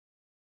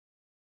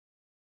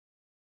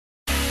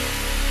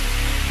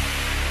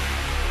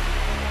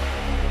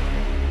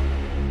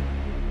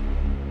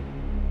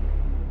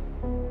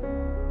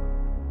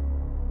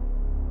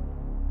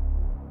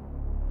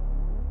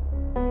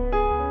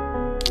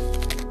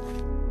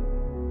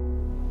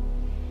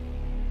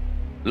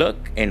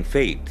luck and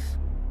fate.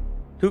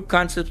 Two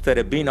concepts that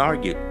have been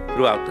argued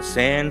throughout the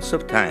sands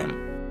of time.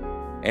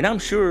 And I'm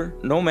sure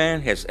no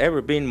man has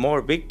ever been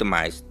more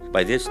victimized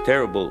by this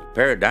terrible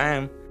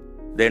paradigm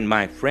than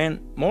my friend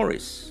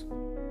Mauris.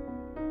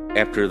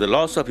 After the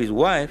loss of his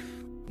wife,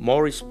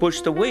 Mauris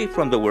pushed away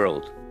from the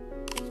world,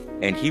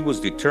 and he was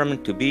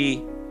determined to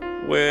be,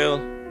 well,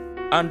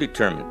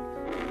 undetermined.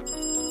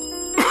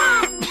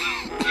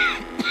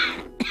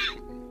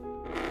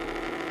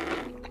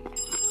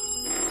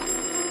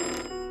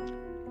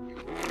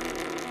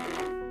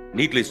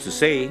 Needless to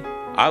say,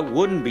 I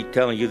wouldn't be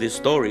telling you this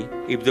story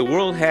if the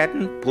world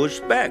hadn't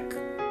pushed back. So,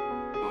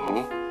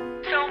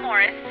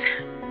 Mauris,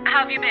 how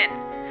have you been?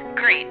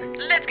 Great.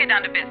 Let's get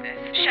down to business,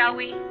 shall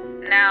we?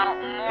 Now,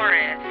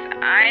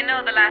 Mauris, I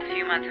know the last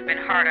few months have been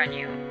hard on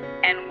you,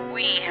 and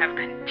we have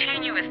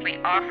continuously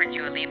offered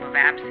you a leave of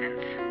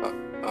absence.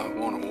 I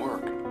want to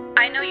work.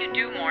 I know you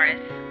do, Mauris,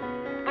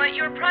 but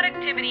your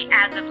productivity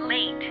as of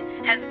late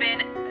has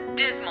been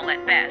dismal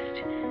at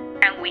best,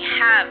 and we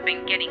have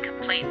been getting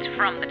complaints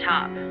from the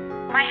top.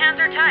 My hands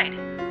are tied.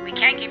 We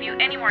can't give you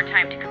any more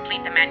time to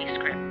complete the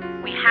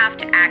manuscript. We have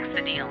to axe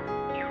the deal.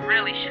 You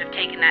really should have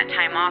taken that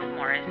time off,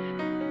 Mauris.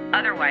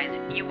 Otherwise,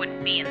 you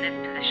wouldn't be in this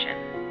position.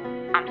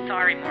 I'm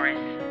sorry, Mauris.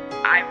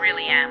 I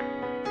really am.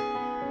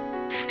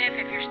 Sniff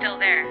if you're still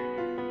there.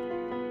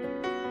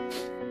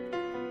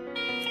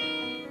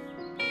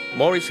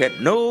 Mauris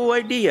had no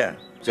idea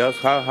just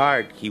how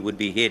hard he would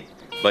be hit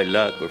by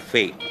luck or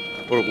fate,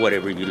 or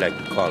whatever you like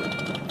to call it.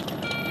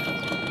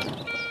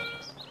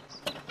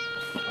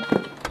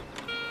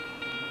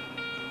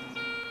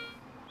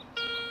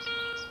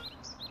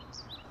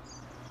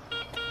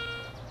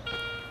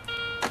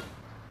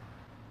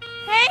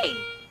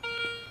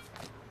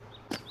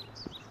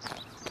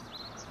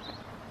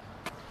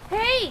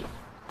 Hey!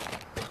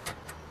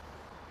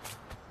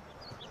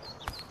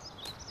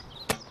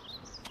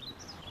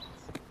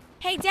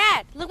 Hey,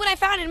 Dad, look what I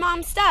found in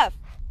Mom's stuff.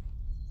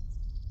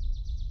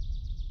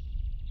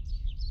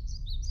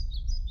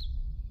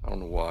 I don't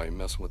know why you're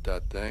messing with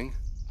that thing.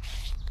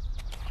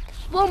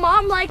 Well,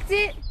 Mom liked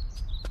it.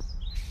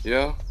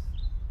 Yeah?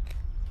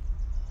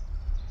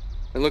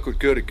 And look what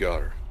good it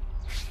got her.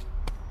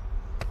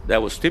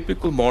 That was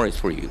typical Mauris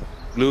for you.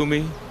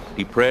 Gloomy,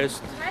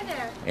 depressed, Hi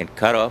there. and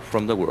cut off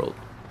from the world.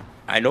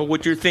 I know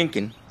what you're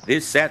thinking.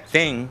 This sad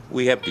thing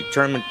we have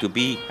determined to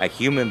be a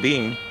human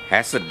being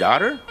has a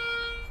daughter?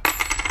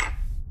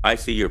 I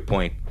see your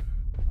point.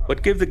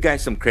 But give the guy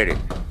some credit.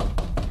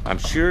 I'm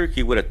sure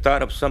he would have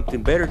thought of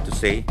something better to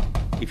say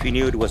if he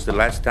knew it was the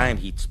last time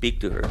he'd speak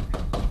to her.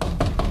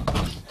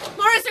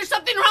 Mauris, there's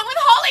something wrong with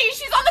Holly.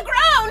 She's on the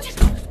ground.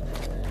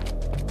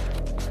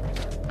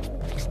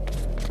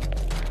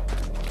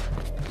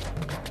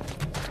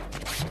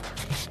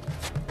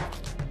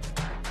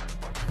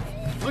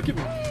 Look at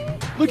me.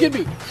 Look at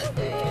me.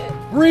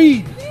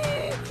 Breathe.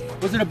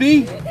 Was it a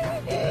bee?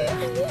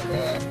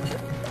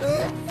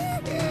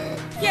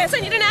 Yes, I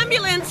need an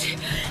ambulance.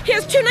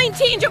 Here's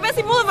 219 Joe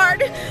Bessie Boulevard.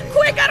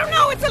 Quick, I don't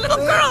know. It's a little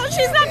girl.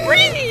 She's not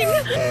breathing.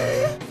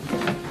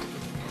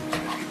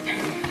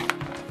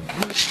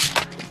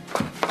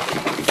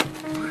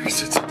 Where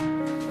is it?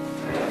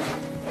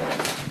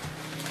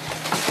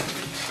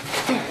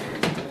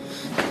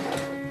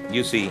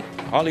 You see,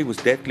 Holly was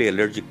deathly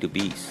allergic to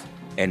bees,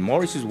 and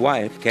Mauris's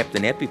wife kept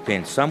an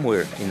EpiPen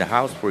somewhere in the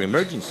house for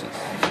emergencies.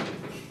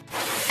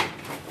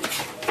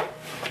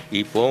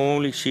 If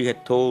only she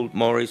had told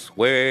Mauris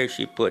where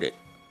she put it.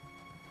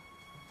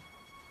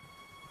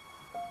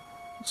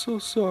 I'm so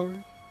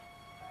sorry.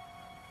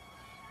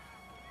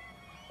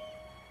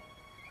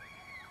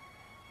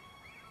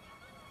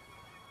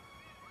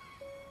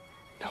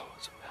 No, I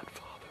was a bad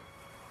father.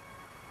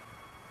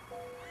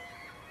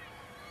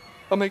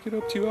 I'll make it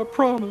up to you, I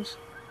promise.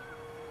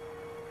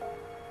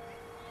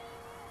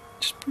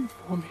 Just breathe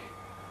for me.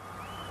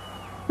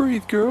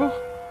 Breathe, girl.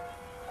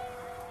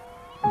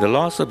 The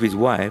loss of his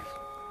wife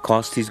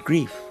caused his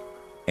grief,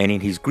 and in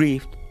his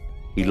grief,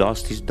 he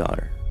lost his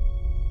daughter.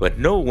 But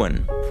no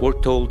one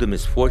foretold the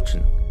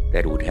misfortune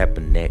that would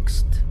happen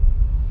next.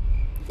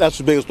 That's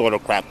the biggest load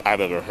of crap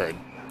I've ever heard.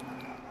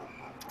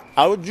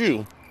 How would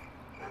you,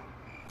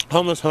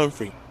 Thomas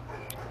Humphrey,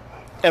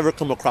 ever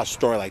come across a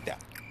story like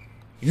that?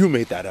 You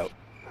made that up.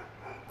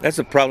 That's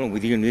the problem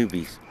with you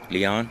newbies,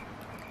 Leon.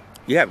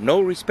 You have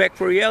no respect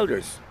for your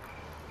elders.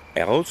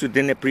 I also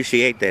didn't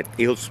appreciate that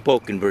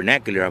ill-spoken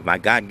vernacular of my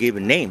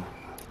God-given name.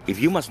 If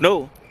you must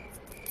know,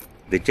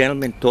 the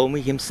gentleman told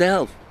me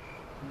himself.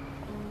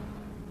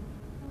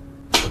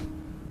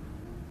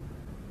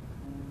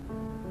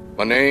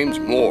 My name's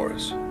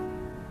Mauris.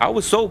 I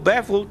was so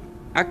baffled,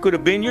 I could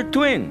have been your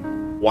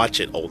twin. Watch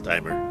it,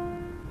 old-timer.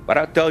 But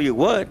I'll tell you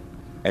what,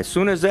 as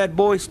soon as that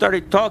boy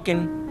started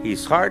talking,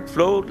 his heart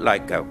flowed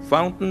like a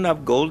fountain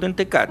of golden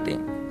Tecate.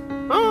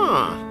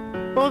 Ah,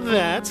 well,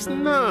 that's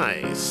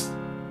nice.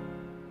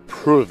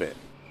 Prove it.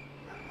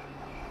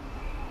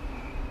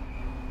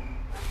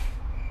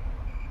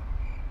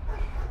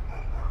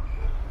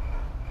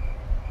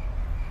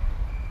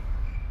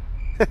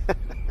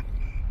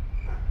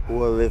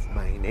 Well, if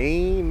my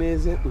name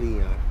isn't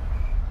Leon.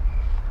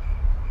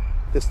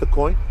 This the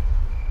coin?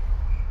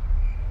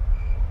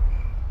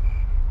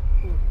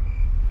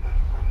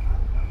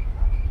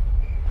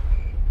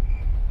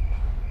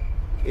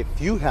 If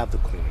you have the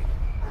coin,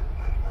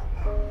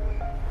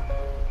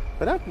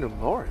 but I'm no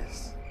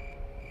Mauris.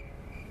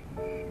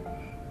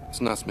 It's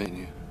nice meeting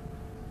you.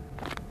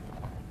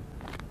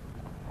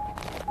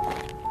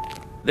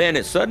 Then,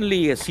 as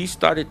suddenly as he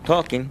started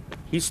talking,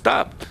 he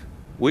stopped,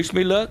 wished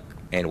me luck,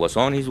 and was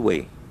on his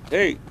way.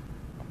 Hey,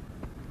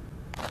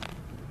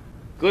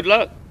 good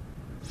luck.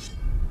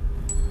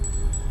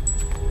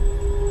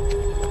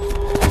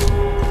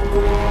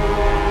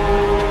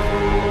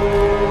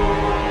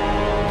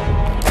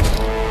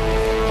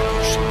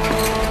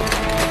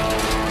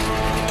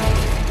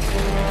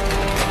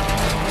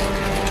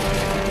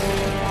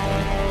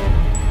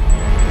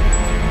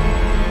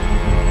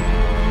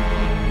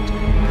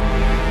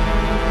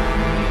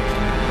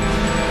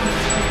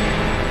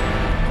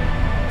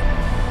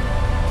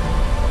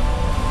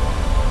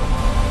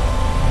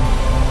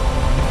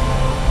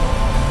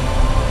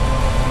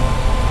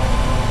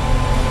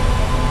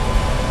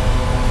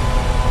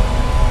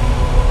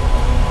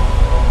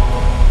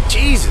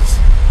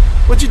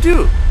 What'd you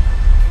do?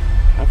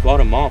 I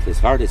fought him off as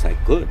hard as I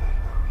could,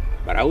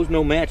 but I was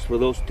no match for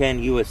those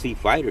 10 USC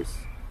fighters.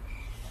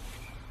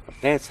 But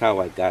that's how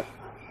I got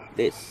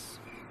this.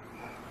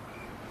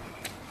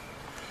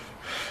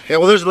 Yeah,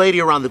 well, there's a lady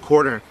around the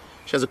corner.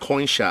 She has a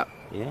coin shop.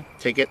 Yeah?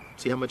 Take it,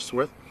 see how much it's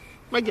worth.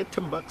 Might get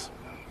 $10.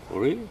 Oh,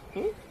 really?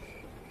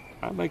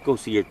 I might go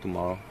see her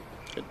tomorrow.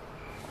 Good.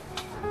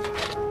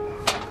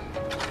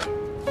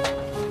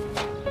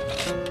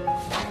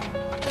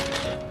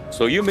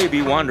 So you may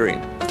be wondering,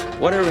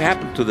 whatever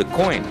happened to the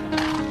coin?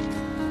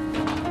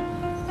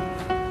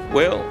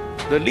 Well,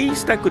 the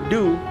least I could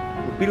do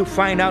would be to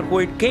find out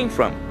where it came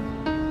from,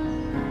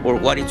 or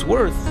what it's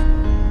worth.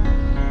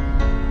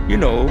 You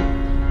know,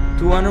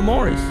 to honor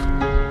Mauris.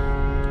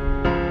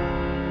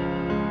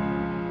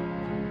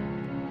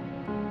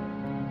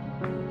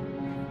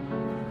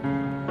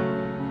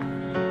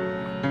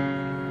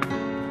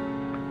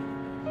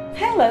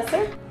 Hello,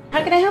 sir.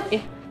 How can I help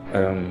you?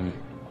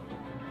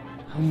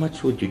 How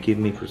much would you give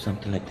me for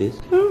something like this?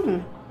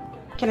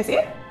 Can I see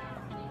it?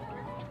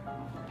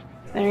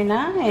 Very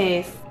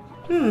nice.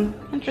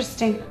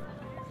 Interesting.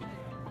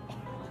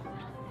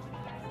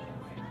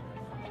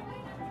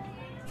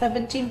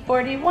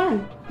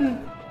 $17.41.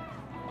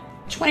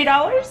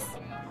 $20?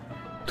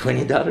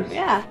 $20?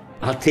 Yeah.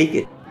 I'll take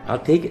it. I'll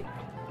take it.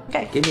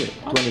 Okay. Give me it.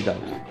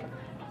 $20.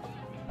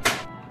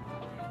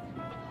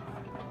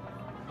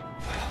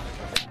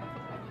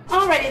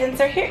 Alrighty then,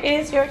 sir. Here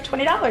is your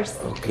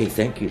 $20. Okay,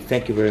 thank you.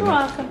 Thank you very You're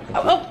much. welcome.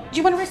 Oh, do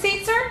you want a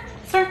receipt, sir?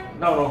 Sir?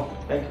 No,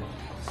 thank you.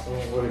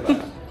 Don't worry about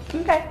it.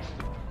 Okay.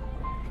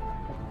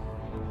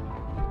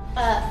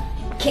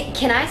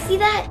 Can I see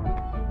that?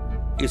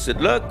 Is it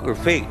luck or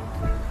fate?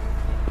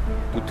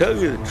 To tell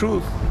you the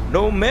truth,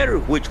 no matter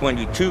which one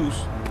you choose,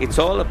 it's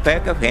all a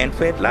pack of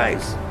hand-fed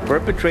lies,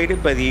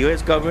 perpetrated by the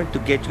U.S. government to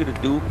get you to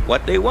do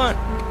what they want.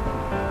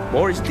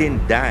 Mauris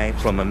didn't die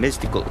from a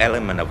mystical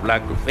element of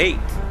luck or fate.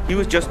 He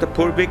was just a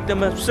poor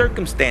victim of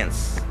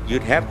circumstance.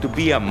 You'd have to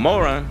be a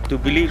moron to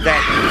believe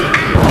that.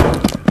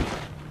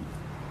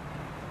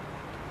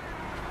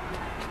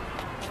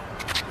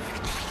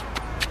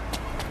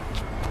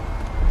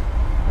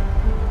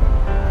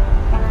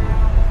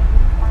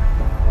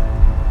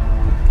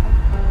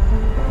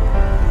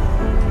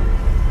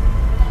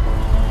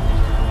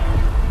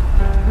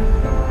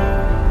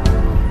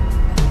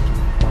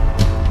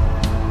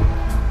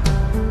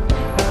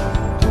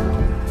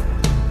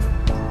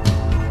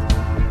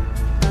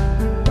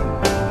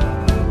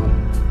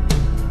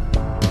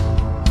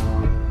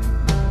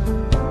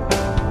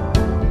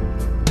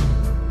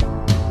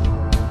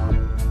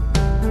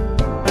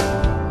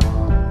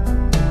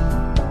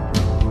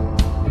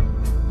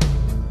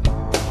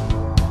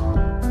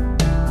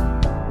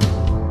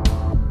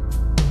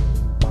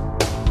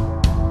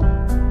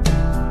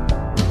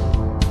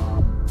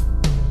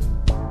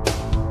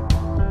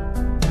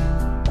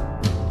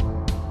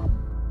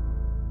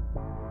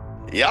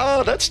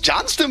 Ja, dat is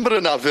Johnston,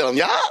 Brenner film,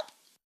 ja?